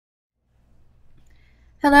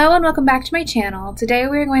Hello and welcome back to my channel. Today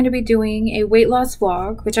we're going to be doing a weight loss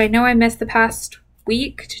vlog, which I know I missed the past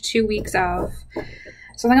week to 2 weeks of.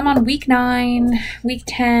 So I think I'm on week 9, week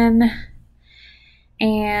 10,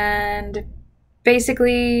 and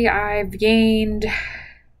basically I've gained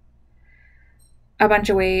a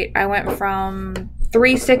bunch of weight. I went from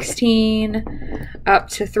 316 up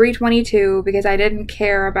to 322 because I didn't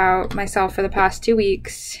care about myself for the past 2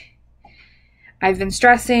 weeks. I've been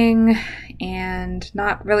stressing and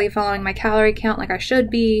not really following my calorie count like I should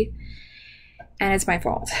be, and it's my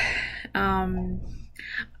fault.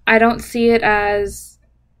 I don't see it as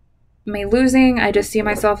me losing. I just see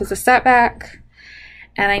myself as a setback,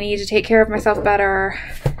 and I need to take care of myself better.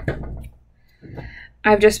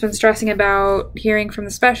 I've just been stressing about hearing from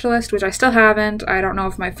the specialist, which I still haven't. I don't know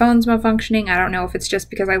if my phone's malfunctioning. I don't know if it's just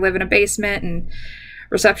because I live in a basement and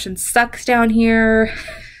reception sucks down here.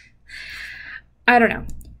 I don't know.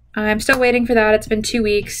 I'm still waiting for that. It's been 2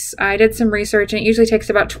 weeks. I did some research, and it usually takes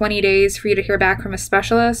about 20 days for you to hear back from a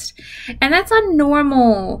specialist. And that's on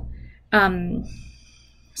normal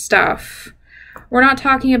stuff. We're not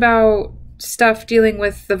talking about stuff dealing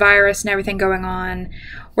with the virus and everything going on.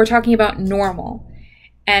 We're talking about normal.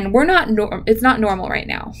 And we're not it's not normal right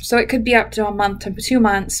now. So it could be up to a month to 2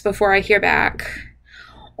 months before I hear back.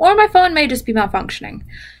 Or my phone may just be malfunctioning.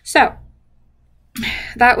 So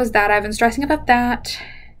that was that. I've been stressing about that.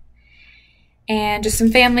 And just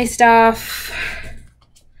some family stuff.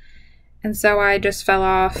 And so I just fell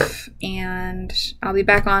off, and I'll be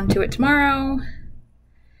back onto it tomorrow.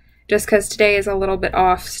 Just because today is a little bit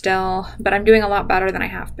off still, but I'm doing a lot better than I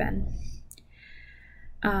have been.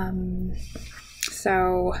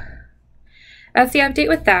 So that's the update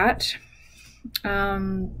with that.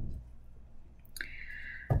 I'm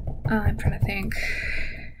trying to think.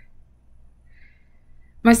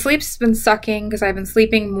 My sleep's been sucking because I've been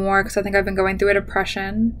sleeping more because I think I've been going through a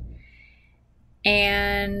depression.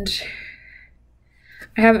 And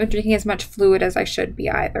I haven't been drinking as much fluid as I should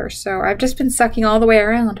be either. So I've just been sucking all the way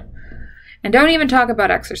around. And don't even talk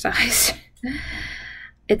about exercise.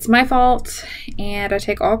 It's my fault, and I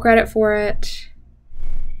take all credit for it.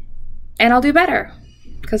 And I'll do better.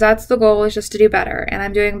 Because that's the goal, is just to do better. And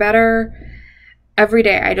I'm doing better every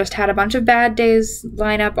day. I just had a bunch of bad days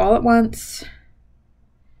line up all at once.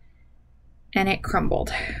 And it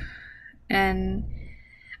crumbled. And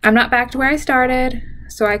I'm not back to where I started,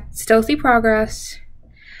 so I still see progress.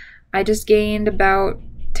 I just gained about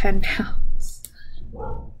 10 pounds.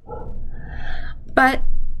 But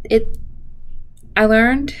I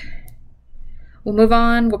learned. We'll move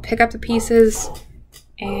on, we'll pick up the pieces,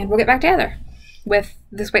 and we'll get back together with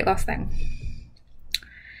this weight loss thing.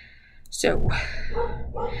 So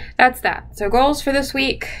that's that. So goals for this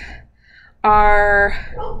week are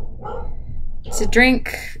to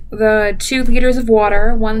drink the 2 liters of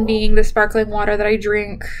water, one being the sparkling water that I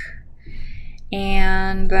drink,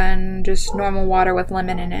 and then just normal water with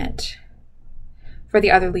lemon in it for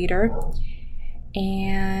the other liter.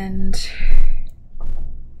 And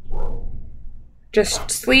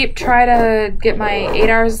just sleep, try to get my 8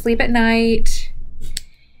 hours of sleep at night,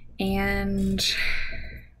 and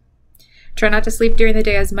try not to sleep during the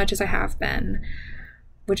day as much as I have been,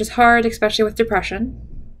 which is hard, especially with depression.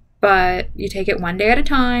 But you take it one day at a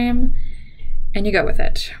time, and you go with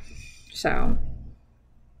it. So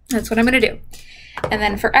that's what I'm going to do. And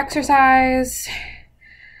then for exercise,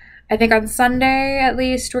 I think on Sunday, at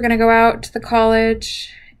least, we're going to go out to the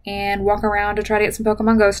college and walk around to try to get some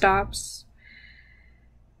Pokemon Go stops.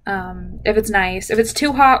 If it's nice. If it's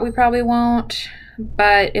too hot, we probably won't.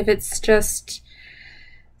 But if it's just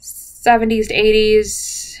 70s to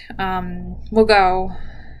 80s, we'll go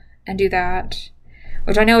and do that.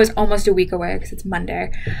 Which I know is almost a week away because it's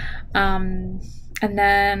Monday. And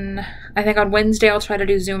then I think on Wednesday I'll try to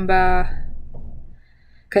do Zumba.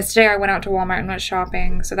 Because today I went out to Walmart and went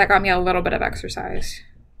shopping. So that got me a little bit of exercise.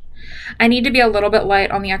 I need to be a little bit light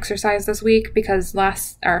on the exercise this week because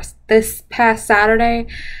this past Saturday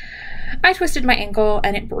I twisted my ankle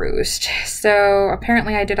and it bruised. So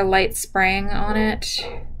apparently I did a light spraying on it.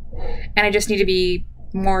 And I just need to be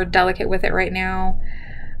more delicate with it right now.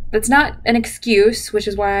 That's not an excuse, which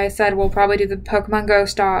is why I said we'll probably do the Pokemon Go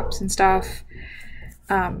stops and stuff.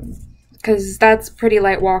 Because that's pretty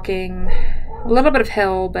light walking. A little bit of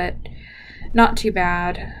hill, but not too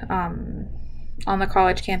bad. On the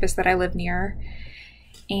college campus that I live near.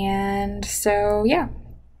 And so, yeah.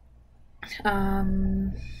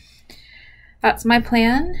 That's my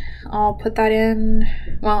plan. I'll put that in.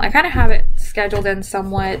 Well, I kind of have it scheduled in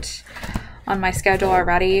somewhat on my schedule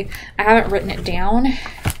already. I haven't written it down.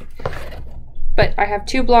 But I have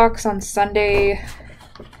 2 blocks on Sunday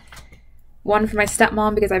one for my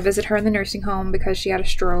stepmom because I visit her in the nursing home because she had a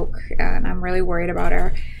stroke and I'm really worried about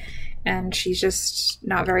her. And she's just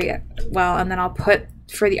not very well. And then I'll put,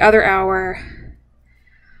 for the other hour,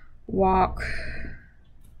 walk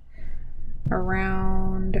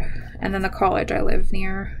around, and then the college I live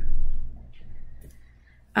near,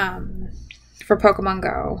 for Pokemon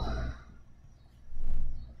Go.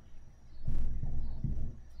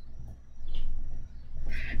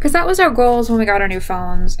 Because that was our goals when we got our new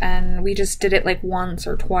phones, and we just did it like once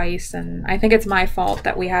or twice, and I think it's my fault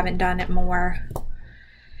that we haven't done it more.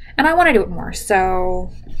 And I want to do it more,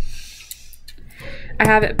 so I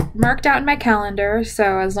have it marked out in my calendar,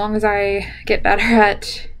 so as long as I get better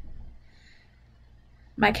at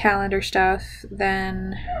my calendar stuff,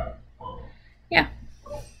 then yeah.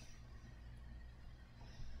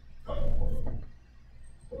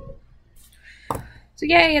 So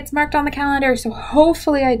yay, it's marked on the calendar, so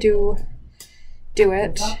hopefully I do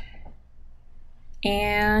it.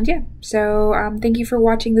 And yeah, so thank you for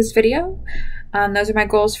watching this video. Those are my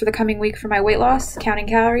goals for the coming week for my weight loss: counting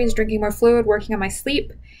calories, drinking more fluid, working on my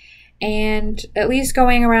sleep, and at least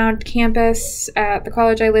going around campus at the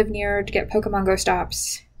college I live near to get Pokemon Go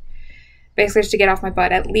stops. Basically just to get off my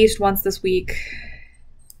butt at least once this week,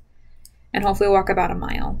 and hopefully walk about a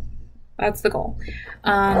mile. That's the goal.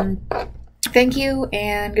 Thank you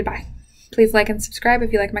and goodbye. Please like and subscribe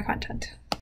if you like my content.